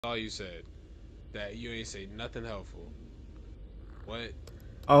All you said. That you ain't say nothing helpful. What? Damn,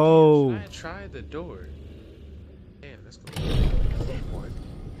 should I Oh. have tried the door? Damn, that's cool. What?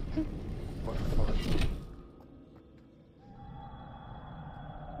 What the fuck?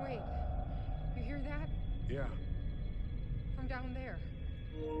 Wait, you hear that? Yeah. From down there.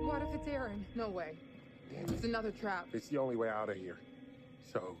 What if it's Aaron? No way. Damn It's it. another trap. It's the only way out of here.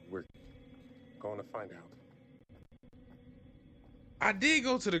 So we're going to find out. I did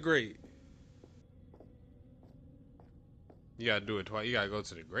go to the grate. You gotta do it twice. You gotta go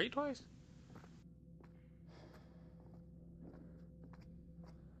to the grate twice?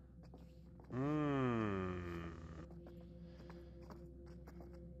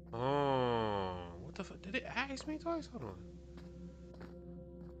 Oh, what the fuck? Did it ask me twice? Hold on.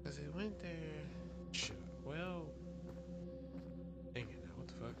 Cause it went there. Shit. Well, dang it now. What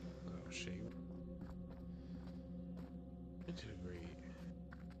the fuck? Oh shit. Into the grate.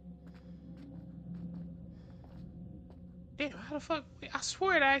 Damn, how the fuck? Wait, I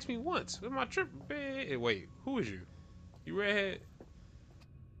swear it asked me once. With my trip. Wait, who is you? You redhead?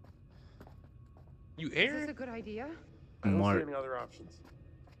 You Is Aaron? this a good idea? I don't Mark. see any other options.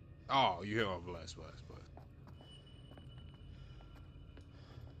 Oh, you oh, bless.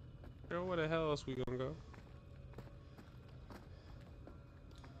 Girl, where the hell else we gonna go?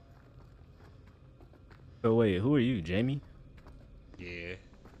 So wait, who are you, Jamie? Yeah.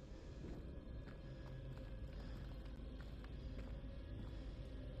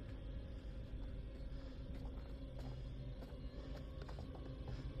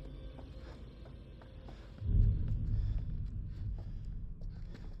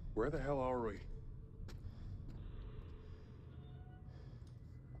 Where the hell are we?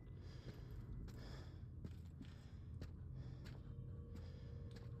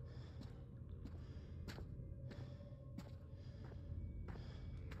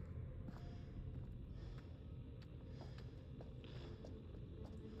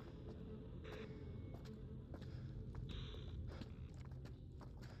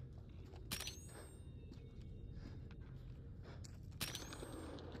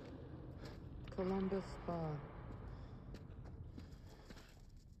 Columbus Spa.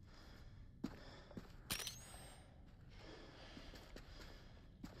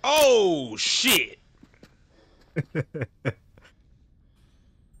 Oh shit!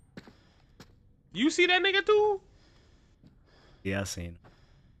 You see that nigga too? Yeah, I seen.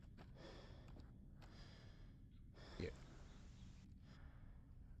 Yeah.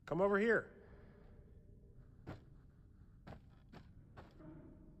 Come over here.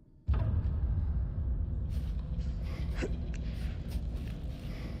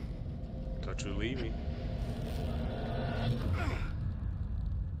 Don't you leave me.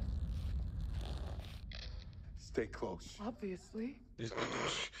 Stay close. Obviously.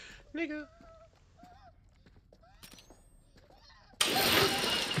 Nigga.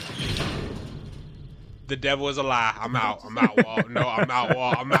 The devil is a lie. I'm out, Walt. No, I'm out,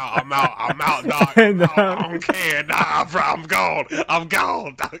 Walt. I'm out, dog. No. I don't care. Nah, bro, I'm gone.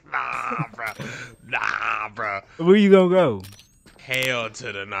 Dog. Nah, bro. Where you gonna go? Hell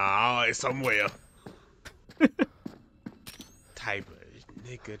to the nah, somewhere. Type of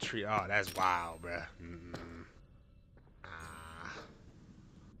nigga tree. Oh, that's wild, bro.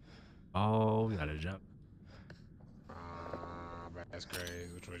 Oh, we gotta jump. Bro, that's crazy.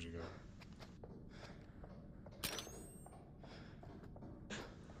 Which way you go?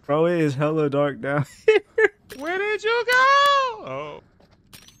 Bro, it is hella dark down here. Where did you go? Oh.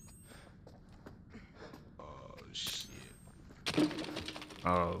 Oh, shit.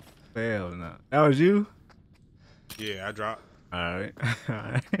 Oh, fail now. That was you? Yeah, I dropped. Alright.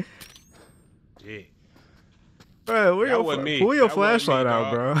 Alright. Yeah. Bro, where That wasn't me. pull your That wasn't flashlight me,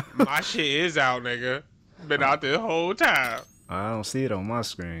 out, dog. bro. My shit is out, nigga. Been out this whole time. I don't see it on my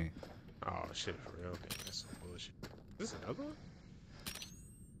screen. Oh, shit, for real? Okay, that's some bullshit. Is this another one?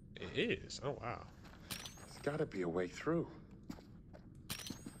 It is. Oh, wow. There's got to be a way through.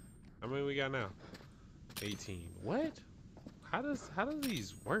 How many we got now? 18. What? How does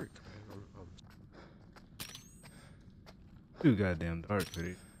these work, man? Too goddamn dark for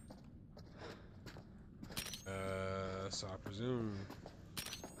it. So I presume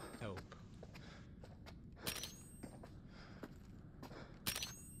help.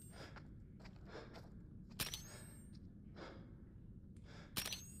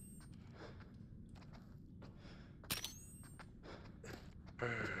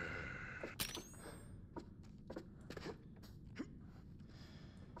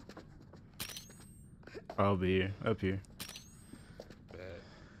 I'll be here, up here.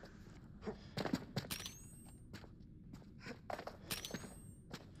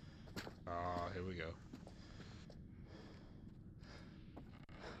 here we go.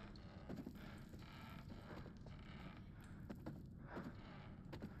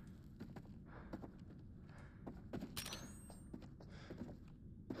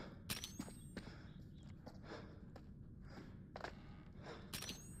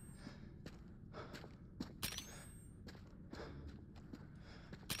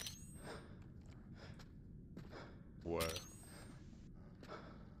 What?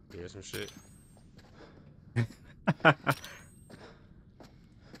 Hear some shit? I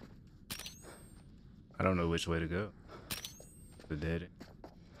don't know which way to go. The dead end.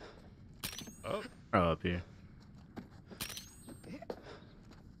 Oh. Oh, up here.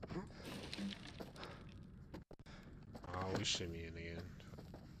 Oh, we shimmy in again.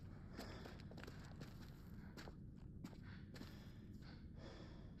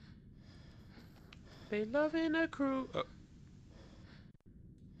 They loving a crew. Oh.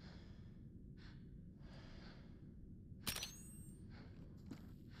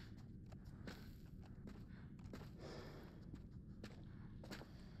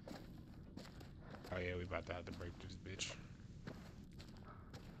 Oh yeah, we about to have to break this bitch.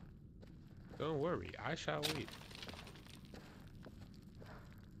 Don't worry, I shall wait.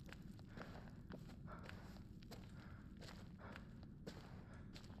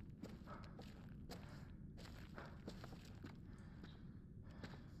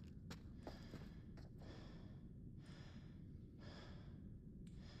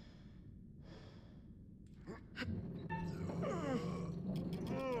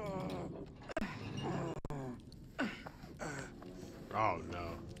 Oh no.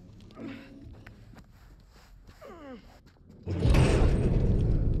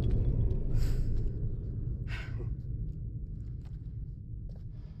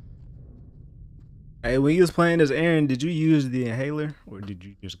 Hey, when you was playing as Aaron, did you use the inhaler or did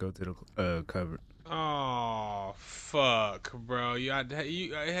you just go to the cupboard? Oh fuck, bro.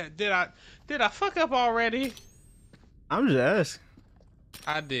 Did I fuck up already? I'm just asking.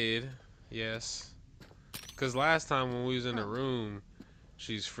 I did. Yes. Cause last time when we was in the room,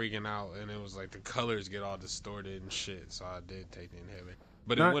 she's freaking out and it was like the colors get all distorted and shit. So I did take the inhaler,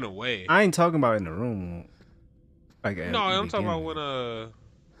 but it went away. I ain't talking about in the room. Like at No, the I'm talking about beginning. when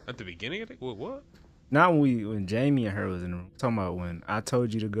at the beginning of it. What? Not when Jamie and her was in the room. I'm talking about when I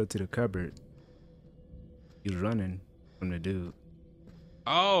told you to go to the cupboard. You was running from the dude.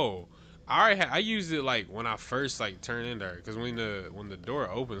 Oh, I used it like when I first like turned into her, cause when the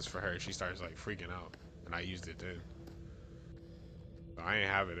door opens for her, she starts like freaking out, and I used it then. But I ain't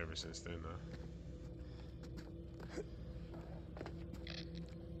have it ever since then though.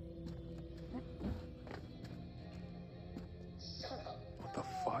 What the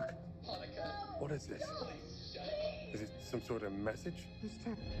fuck? What is this? Is it some sort of message?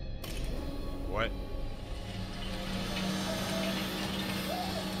 What?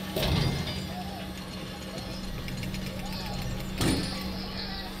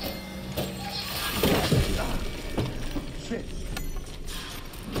 Shit.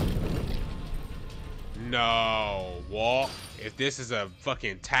 No, Walt. If this is a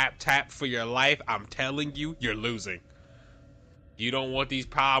fucking tap for your life, I'm telling you, you're losing. You don't want these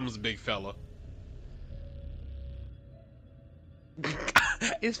problems, big fella.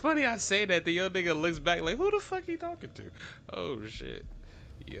 It's funny I say that. The young nigga looks back like, who the fuck he talking to? Oh shit.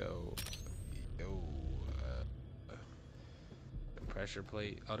 Yo. Pressure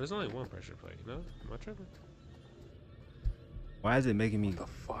plate. Oh, there's only one pressure plate. No? Am I tripping? Why is it making me What the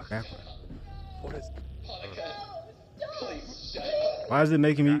fuck? backward? What is? Why is it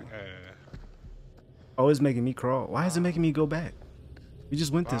making me? Oh, it's making me crawl. Why is it making me go back? We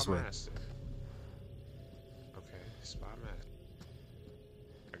just went this way. Master. Okay, spot master.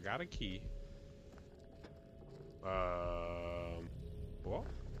 I got a key. What?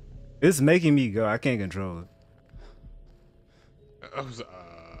 It's making me go. I can't control it.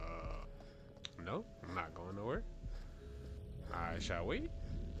 No, I'm not going nowhere. I shall wait.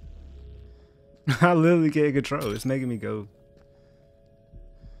 I literally can't control it. It's making me go.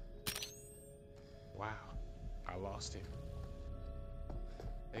 Wow, I lost him.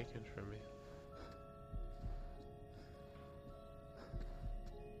 Taken from me.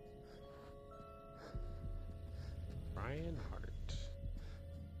 Brian Hart.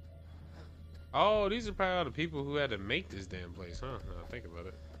 Oh, these are probably all the people who had to make this damn place, huh? Now think about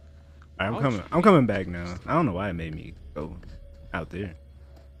it. I'm coming. I'm coming back now. I don't know why it made me go out there.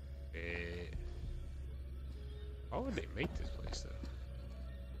 Why would they make this place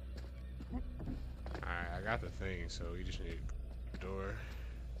though? Alright, I got the thing, so we just need a door.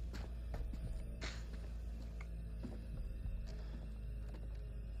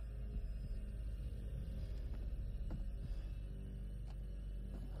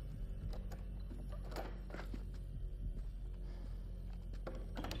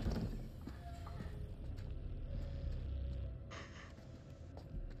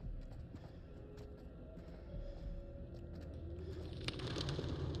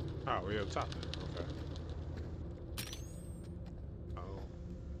 Oh, we up top then. Okay. Oh,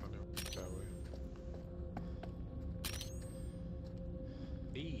 I know. That way.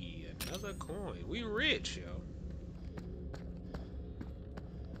 Hey, another coin. We rich, yo.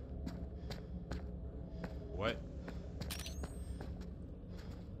 What?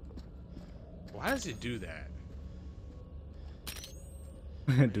 Why does it do that?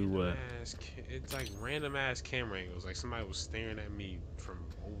 Do what? It's like random ass camera angles. Like somebody was staring at me from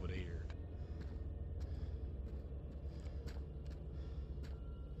over there.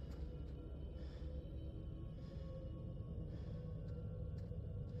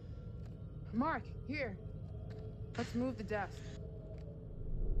 Mark, here. Let's move the desk.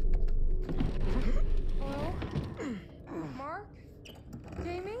 Hello? Mark?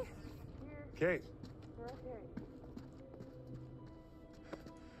 Jamie? Here. Kate, We're okay.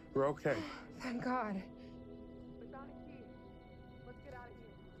 we're okay. Thank God. We found a key. Let's get out of here.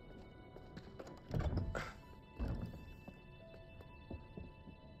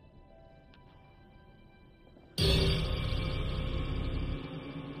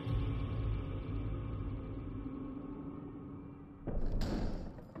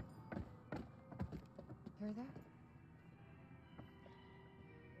 Hear that?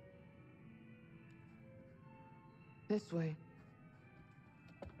 This way.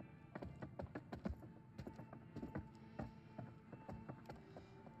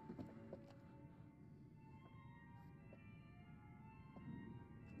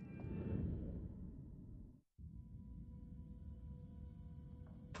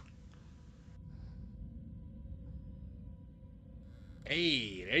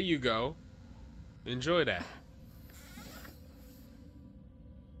 Hey, there you go. Enjoy that.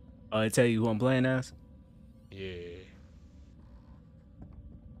 Oh, I tell you who I'm playing as? Yeah.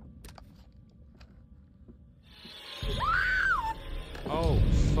 Oh,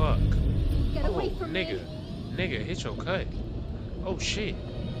 fuck. Get away from nigga. me. Nigga, hit your cut. Oh, shit.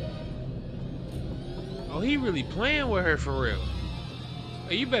 Oh, he really playing with her for real.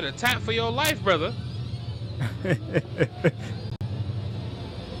 Hey, you better tap for your life, brother.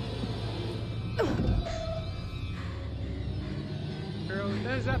 Girl,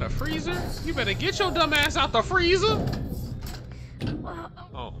 is that a freezer? You better get your dumb ass out the freezer.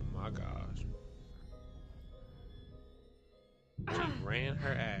 Oh my gosh. She ran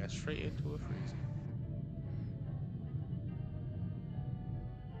her ass straight into a freezer.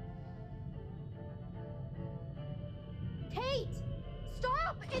 Kate!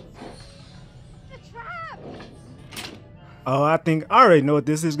 Stop! It's a trap! Oh, I think I already know what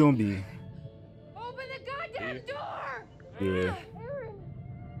this is gonna be. Open the goddamn door! Yeah. Aaron!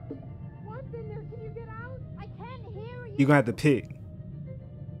 What's in there? Can you get out? I can't hear you. You're gonna have to pick.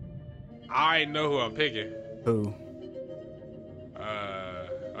 I already know who I'm picking. Who?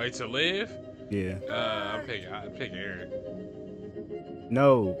 To live? Yeah. I pick Aaron.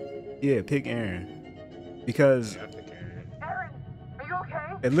 No. Yeah, pick Aaron. Because I pick Aaron. Aaron! Are you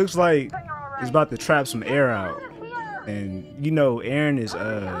okay? it looks like You're all right. it's about to trap some air out. And you know Aaron is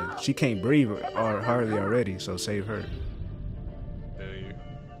she can't breathe or hardly already, so save her. There you.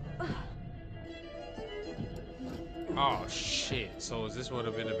 Oh shit. So is this would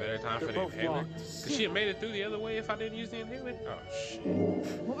have been a better time for the both inhaler? locked. Cause she had made it through the other way if I didn't use the inhaler? Oh shit.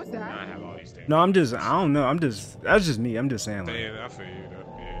 What was Now I that? have all these things. No, I don't know. That's just me. I'm just saying like Yeah, I feel you though.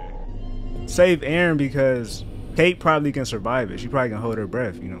 Yeah. save Aaron because Kate probably can survive it. She probably can hold her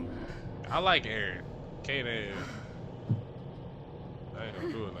breath, you know. I like Aaron. Kate is. I ain't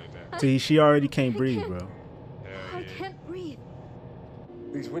gonna do it like that. See, she already can't breathe, bro. Hell I yeah. can't breathe.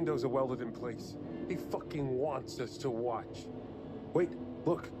 These windows are welded in place. He fucking wants us to watch. Wait,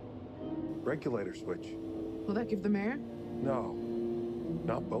 look. Regulator switch. Will that give them air? No,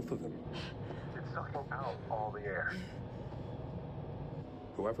 not both of them. It's sucking out all the air.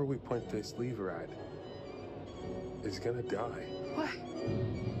 Whoever we point this lever at is gonna die. What?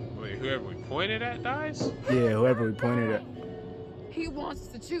 Wait, whoever we pointed at dies? Yeah, whoever we pointed at. He wants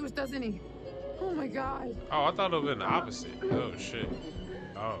to choose, doesn't he? Oh my God. Oh, I thought it would have been the opposite. Oh shit.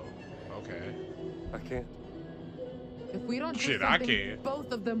 Oh, okay. I can't. If we don't do Shit, I something, can.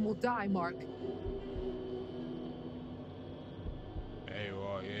 both of them will die, Mark. Hey,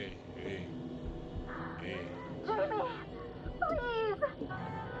 well, hey. Jamie, please.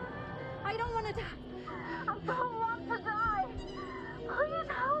 I don't want to die. I don't want to die. Please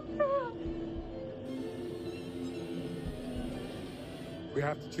help me. We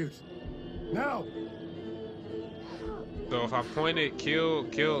have to choose. Now! So if I point it, kill.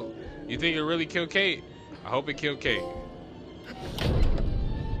 You think it really killed Kate? I hope it killed Kate.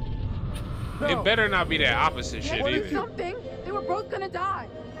 No. It better not be that opposite shit Do either. something. They were both gonna die.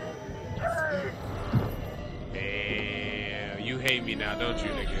 Damn, you hate me now, don't you,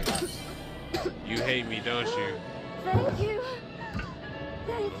 nigga? You hate me, don't you? Thank you.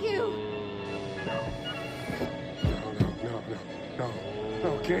 Thank you.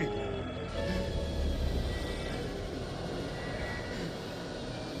 No, Kate.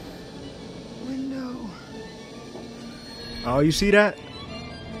 Window. Oh, you see that?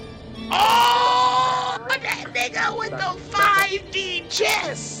 Oh, that nigga with the 5D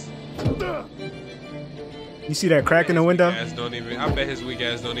chess. You see that crack in the window? I bet his weak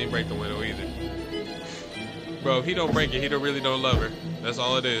ass don't even break the window either. Bro, if he don't break it, he really don't love her. That's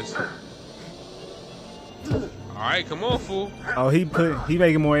all it is. Alright, come on, fool. Oh, he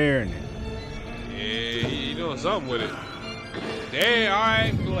making more air in it. Yeah, he doing something with it. Damn,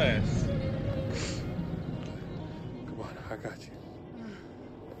 alright, bless. Come on, I got you.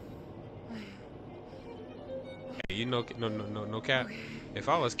 Hey, you know, no cap. If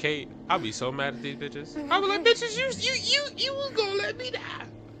I was Kate, I'd be so mad at these bitches. I'd be like, bitches, you was gonna let me die.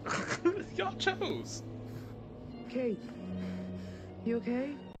 Y'all chose. Kate, you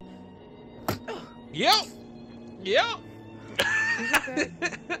okay? Yep. Yep. He's okay.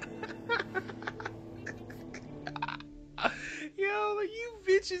 Yo, like you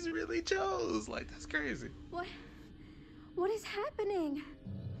bitches really chose. Like that's crazy. What is happening?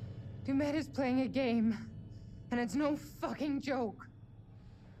 Dumet is playing a game, and it's no fucking joke.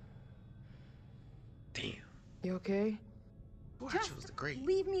 Damn. You okay? Boy, I chose the great.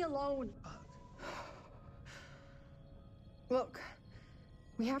 Leave me alone. Look,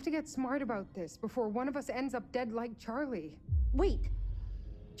 we have to get smart about this before one of us ends up dead like Charlie. Wait,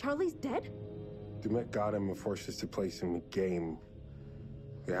 Charlie's dead? Dumet got him and forced us to place him in a game.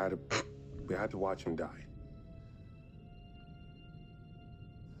 We had to watch him die.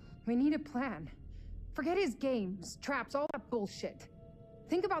 We need a plan. Forget his games, traps, all that bullshit.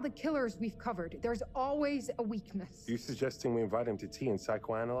 Think about the killers we've covered. There's always a weakness. You suggesting we invite him to tea and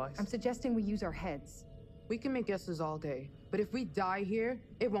psychoanalyze? I'm suggesting we use our heads. We can make guesses all day, but if we die here,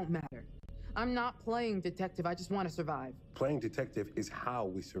 it won't matter. I'm not playing detective, I just want to survive. Playing detective is how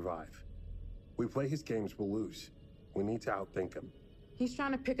we survive. We play his games, we'll lose. We need to outthink him. He's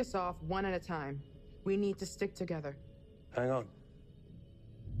trying to pick us off one at a time. We need to stick together. Hang on.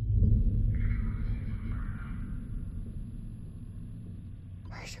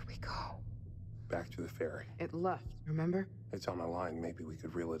 Where should we go? Back to the ferry. It left, remember? It's on a line. Maybe we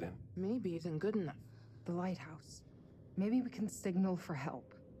could reel it in. Maybe isn't good enough. The lighthouse. Maybe we can signal for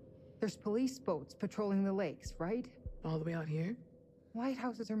help. There's police boats patrolling the lakes, right? All the way out here?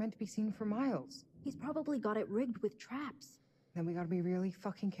 Lighthouses are meant to be seen for miles. He's probably got it rigged with traps. Then we gotta be really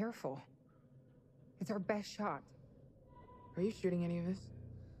fucking careful. It's our best shot. Are you shooting any of this?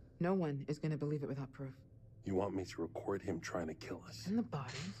 No one is gonna believe it without proof. You want me to record him trying to kill us? And the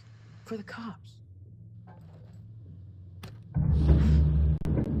bodies? For the cops.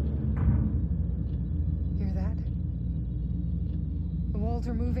 Hear that? The walls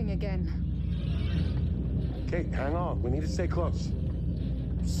are moving again. Kate, hang on. We need to stay close.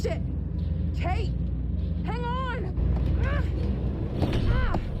 Shit! Kate! Hang on!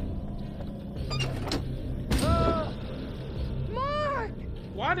 Mark!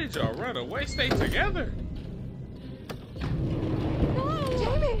 Why did y'all run away? Stay together. No!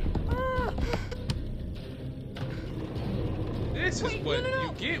 Jamie! This is what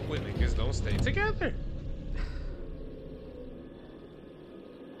you get when niggas don't stay together.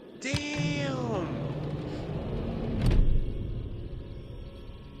 Damn.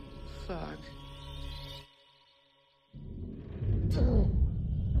 Fuck.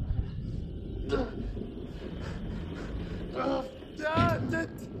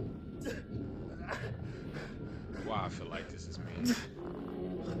 Why I feel like this is me.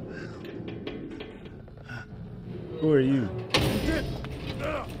 Who are you?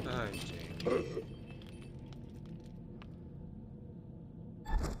 Hi, Jamie.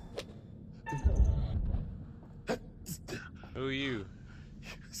 Who are you?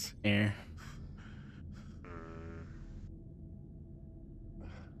 Aaron.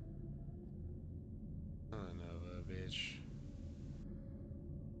 Son of a bitch.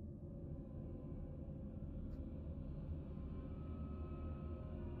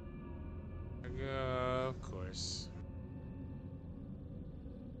 Of course.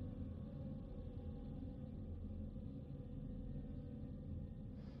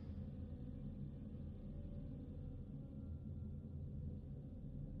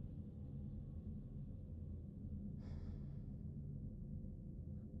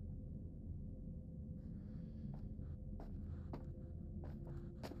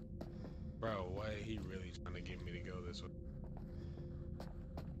 Bro, why he really trying to get me to go this way?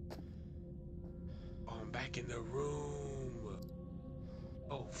 back in the room.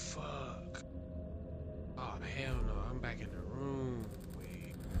 Oh fuck. Oh hell no, I'm back in the room.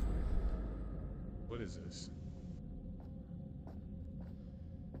 Wait. What is this?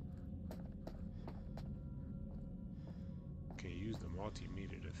 Can use the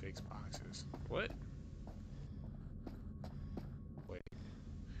multimeter to fix boxes. What? Wait.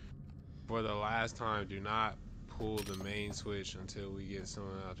 For the last time, do not pull the main switch until we get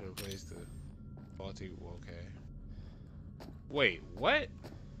someone out to replace the faulty. Okay. Wait, what?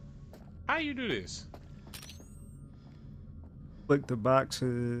 How you do this? Click the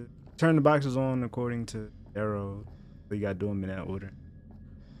boxes. Turn the boxes on according to arrow. So you gotta do them in that order.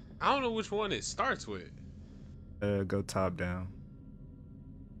 I don't know which one it starts with. Go top down.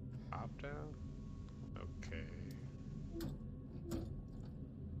 Top down? Okay.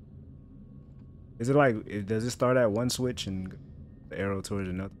 Is it like, does it start at one switch and go the arrow towards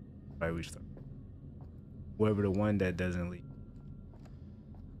another? Right, we start. Whoever the one that doesn't leave.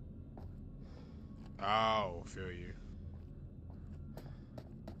 Oh, feel you.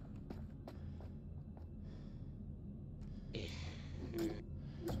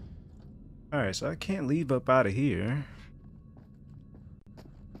 Alright, so I can't leave up out of here.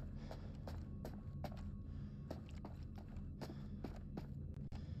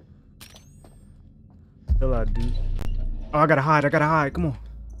 Till I do. Oh, I gotta hide, come on.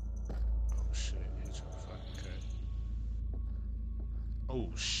 Oh shit, hit your fucking cut. Oh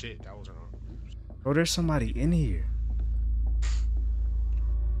shit, that was wrong. Oh, there's somebody in here.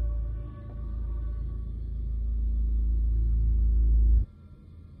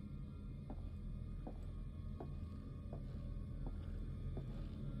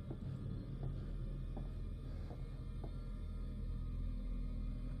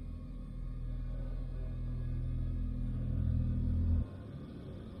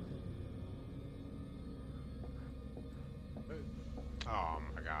 Oh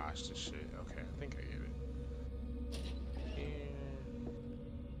my gosh, this shit. Okay, I think I get it. And...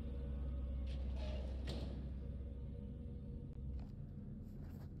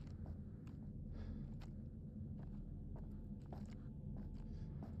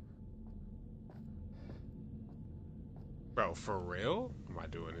 Bro, for real? Am I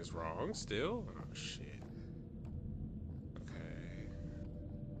doing this wrong still? Oh shit. Okay.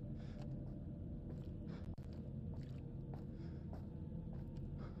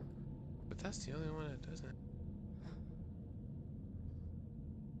 But that's the only one that doesn't.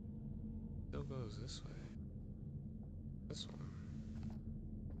 Still goes this way. This one.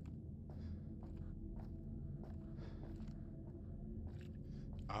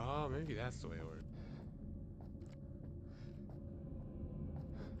 Oh, maybe that's the way it works.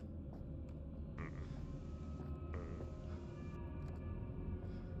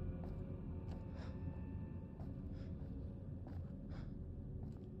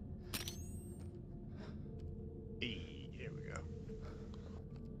 Here we go.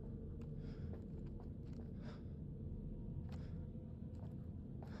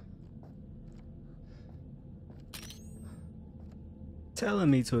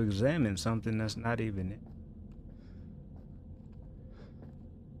 Telling me to examine something that's not even it.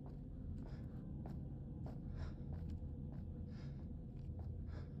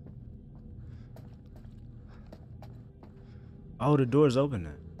 Oh, the door's open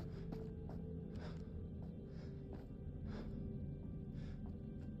now.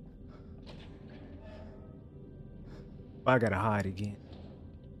 I gotta hide again.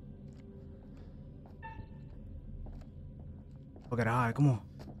 I gotta hide, come on.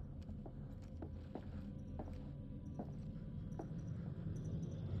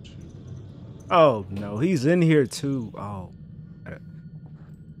 Oh, no, he's in here too. Oh.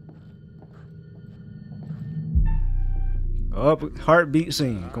 Up, heartbeat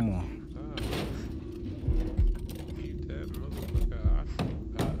scene, come on.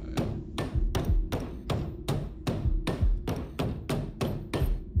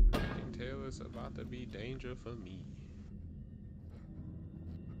 About to be danger for me.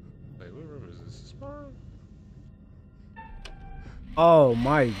 Wait, what room is this? Spawn? Oh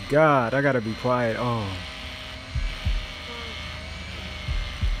my god, I gotta be quiet. Oh.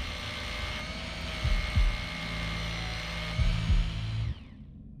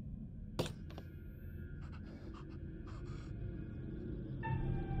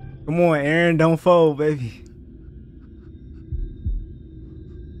 Come on, Aaron, don't fold, baby.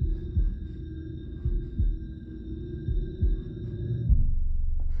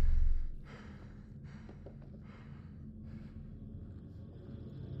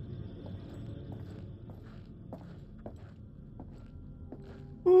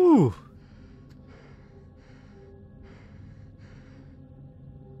 Ooh.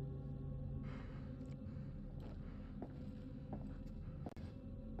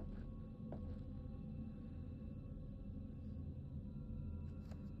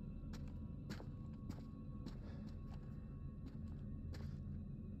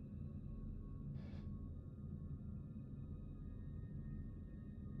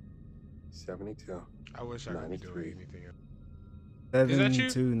 72. I wish I could be doing 93. anything else. Is that you?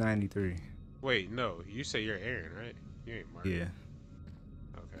 7293. Wait, no. You say you're Aaron, right? You ain't Mark. Yeah.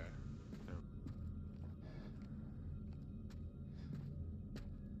 Okay. No.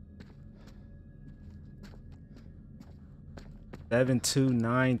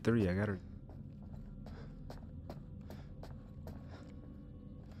 7293. I gotta.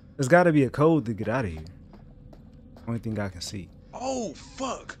 There's gotta be a code to get out of here. Only thing I can see. Oh,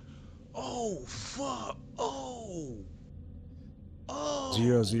 fuck. Oh, fuck. Oh.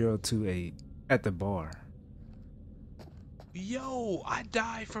 Oh. 0028 at the bar. Yo, I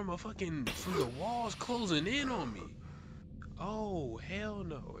died from the walls closing in on me. Oh, hell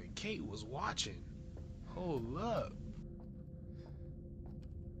no. And Kate was watching. Hold up.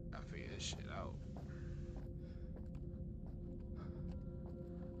 I figure this shit out.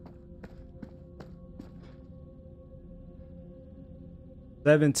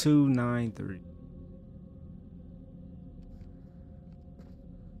 Seven two nine three.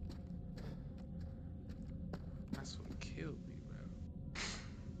 That's what killed me, bro.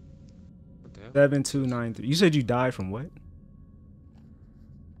 What the hell? 7293. You said you died from what?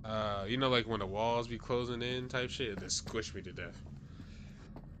 You know, like when the walls be closing in type shit, it just squished me to death.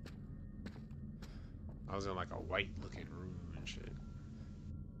 I was in like a white looking room and shit.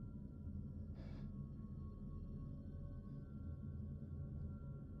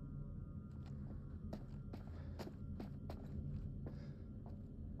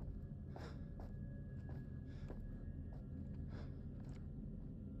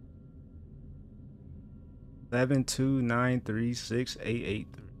 Seven two nine three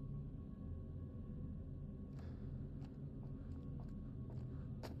 6883.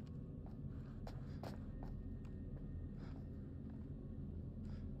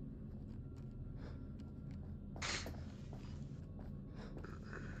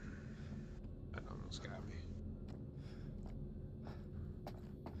 That almost got me.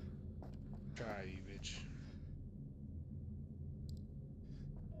 Try you, bitch.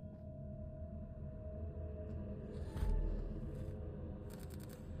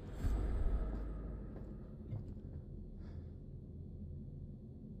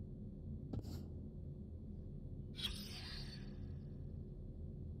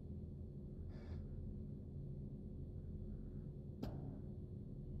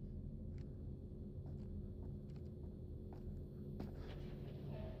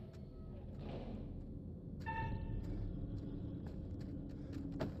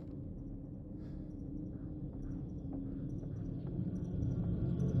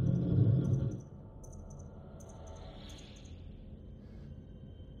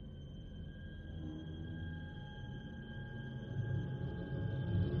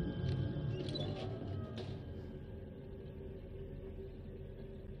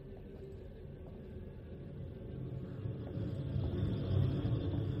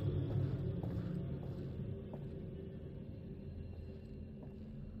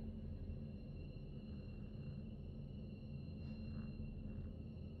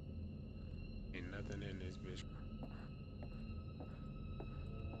 Ain't nothing in this bitch.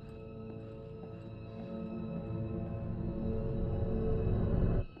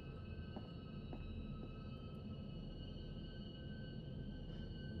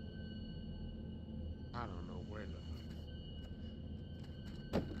 I don't know where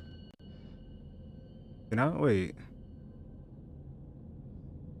the Can I wait?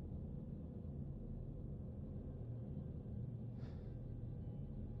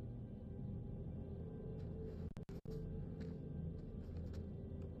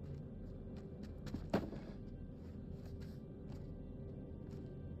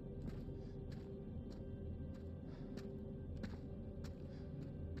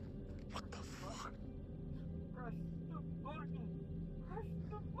 Press the button! Press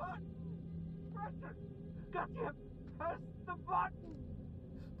the button! Press it! Goddamn! Press the button!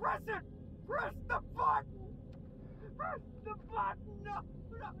 Press it! Press the button! Press the button! No!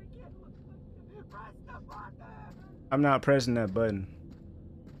 No, I can't look. Press the button! I'm not pressing that button.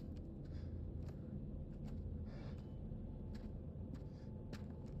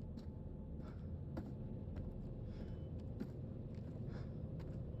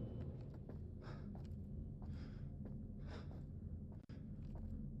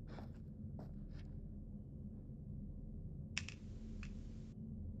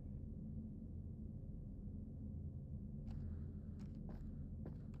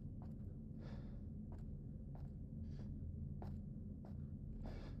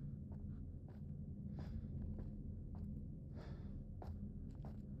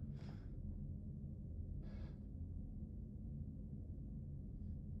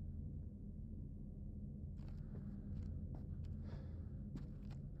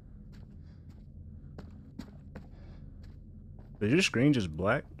 Is your screen just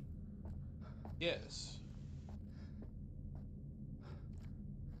black? Yes.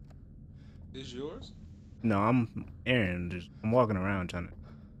 Is yours? No, I'm Aaron. I'm walking around trying to.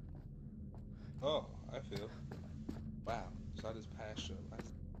 Oh, I feel. Wow. So I just passed you.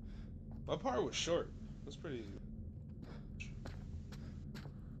 My part was short. It was pretty.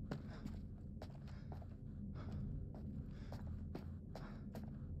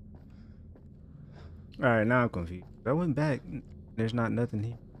 All right, now I'm confused. I went back. There's not nothing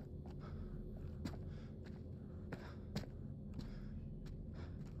here.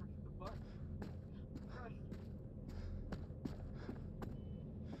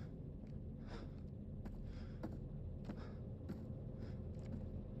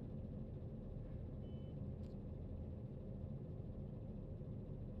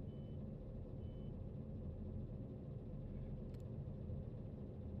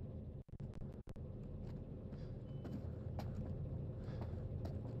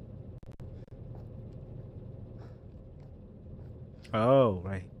 Oh,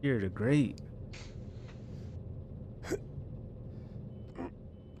 right here, the grate.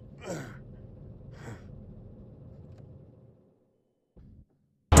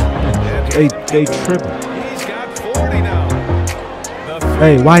 They tripping. He's got 40 now.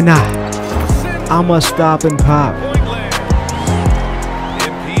 Hey, why not? I'ma stop and pop.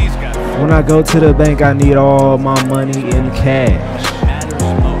 When I go to the bank, I need all my money in cash. Matters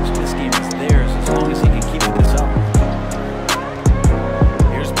most. This game is theirs as long as he can keep this up.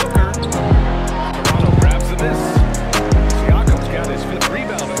 Here's Booker. Toronto grabs the miss. Siakam's got his 5th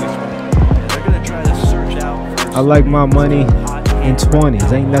rebound in this one. They're gonna try to search out. I like my money in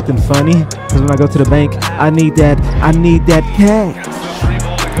 20s. Ain't nothing funny. Cause when I go to the bank, I need that cash. Gets the 3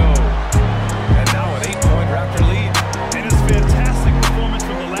 ball to go. And now an 8-point Raptor lead. And his fantastic performance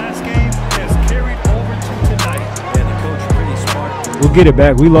from the last game has carried over to tonight. And the coach pretty smart. We'll get it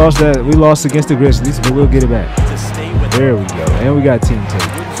back. We lost against the Grizzlies, but we'll get it back. To stay with There we go. And we got team tape.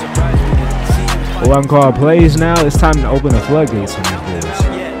 Wouldn't surprise me to see him Well, I can call plays now. It's time to open the floodgates for these boys.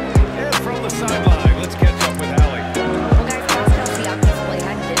 yet. And from the sideline, let's catch up with Allie. Well, guys, Pascal Siakam's play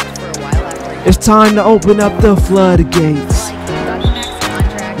had dipped for a while after It's time to open up the floodgates. he got the next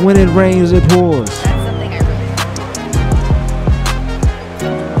contract. When it rains, it pours. That's something I really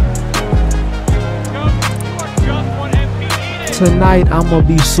Tonight, I'ma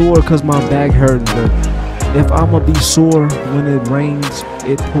be sore cause my back hurting. But if I'ma be sore when it rains,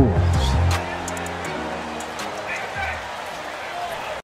 it pours.